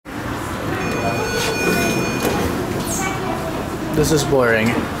This is boring.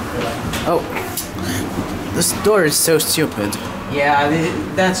 Oh, this door is so stupid. Yeah,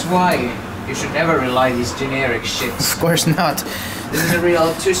 that's why you should never rely these generic shits. Of course not. This is a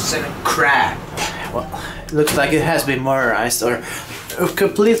real Thyssen crap. Well, it looks like it has been modernized or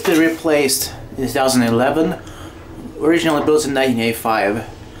completely replaced in 2011. Originally built in 1985.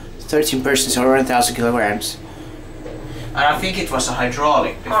 13 persons or 1,000 kilograms. And I think it was a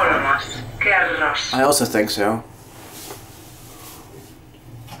hydraulic before. I also think so.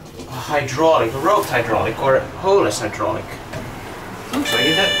 A hydraulic, a roped hydraulic or a holeless hydraulic. Looks like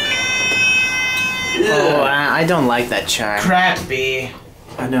it. Oh, I don't like that chime. Crappy.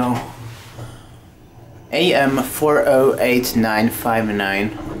 I know. AM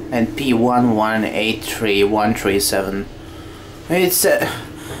 408959 and P1183137. It's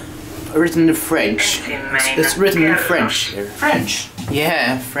written in French. It's written in French here. French?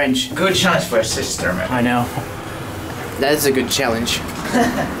 Yeah, French. Good chance for a sister, man. I know. That's a good challenge.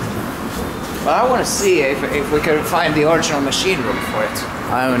 Well, I want to see if we can find the original machine room for it.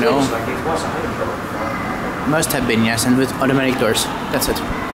 I don't know. Looks like it was a hydraulic. Must have been, yes, and with automatic doors. That's it.